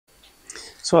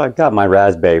So I've got my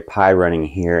Raspberry Pi running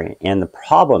here, and the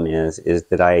problem is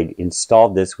that I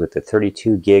installed this with a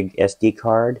 32 gig SD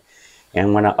card, and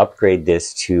I want to upgrade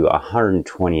this to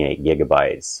 128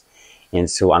 gigabytes. And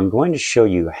so I'm going to show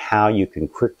you how you can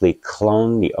quickly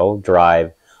clone the old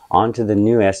drive onto the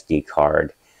new SD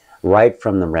card right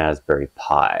from the Raspberry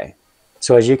Pi.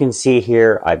 So as you can see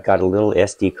here, I've got a little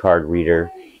SD card reader,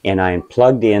 and I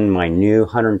plugged in my new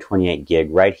 128 gig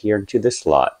right here into the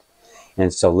slot.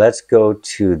 And so let's go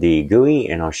to the GUI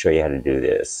and I'll show you how to do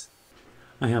this.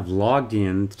 I have logged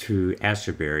in to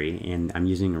Astroberry and I'm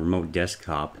using a remote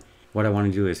desktop. What I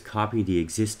want to do is copy the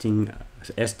existing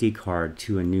SD card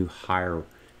to a new higher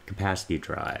capacity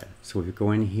drive. So if you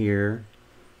go in here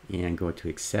and go to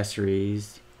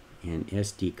Accessories and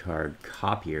SD card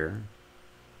copier.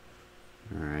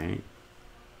 Alright.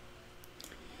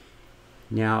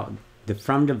 Now the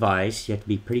from device, you have to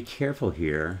be pretty careful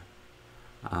here.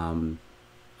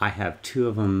 I have two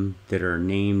of them that are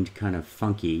named kind of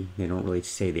funky. They don't really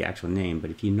say the actual name,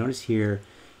 but if you notice here,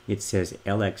 it says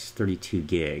LX32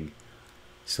 gig.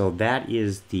 So that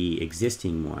is the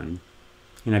existing one.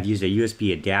 And I've used a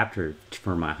USB adapter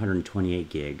for my 128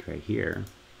 gig right here.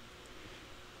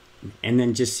 And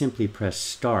then just simply press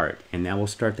start, and that will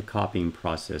start the copying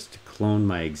process to clone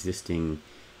my existing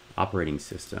operating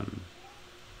system.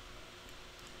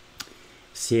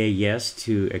 Say yes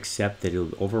to accept that it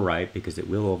will overwrite, because it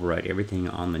will overwrite everything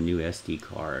on the new SD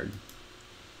card.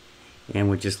 And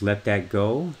we'll just let that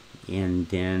go, and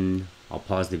then I'll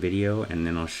pause the video and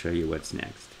then I'll show you what's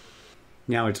next.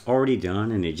 Now it's already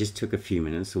done and it just took a few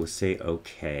minutes, so we'll say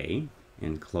OK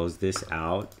and close this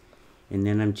out. And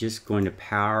then I'm just going to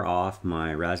power off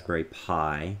my Raspberry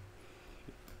Pi,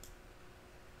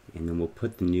 and then we'll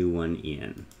put the new one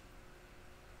in.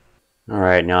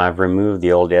 Alright, now I've removed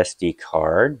the old SD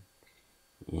card,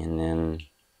 and then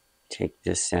take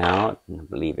this out, and I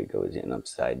believe it goes in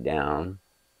upside down.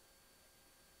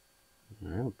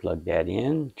 Alright, we'll plug that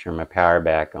in, turn my power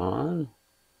back on.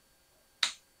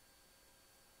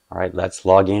 Alright, let's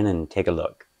log in and take a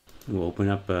look. We'll open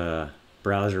up a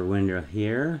browser window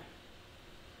here,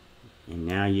 and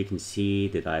now you can see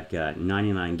that I've got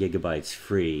 99 gigabytes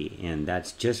free, and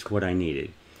that's just what I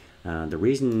needed. The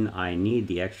reason I need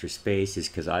the extra space is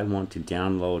because I want to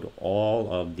download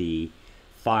all of the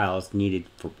files needed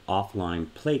for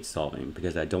offline plate solving,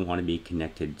 because I don't want to be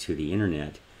connected to the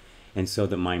internet, and so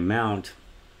that my mount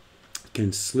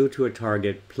can slew to a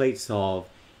target, plate solve,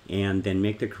 and then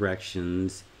make the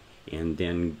corrections and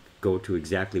then go to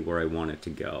exactly where I want it to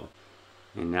go.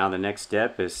 And now the next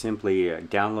step is simply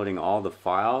downloading all the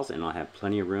files, and I'll have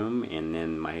plenty of room, and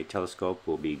then my telescope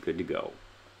will be good to go.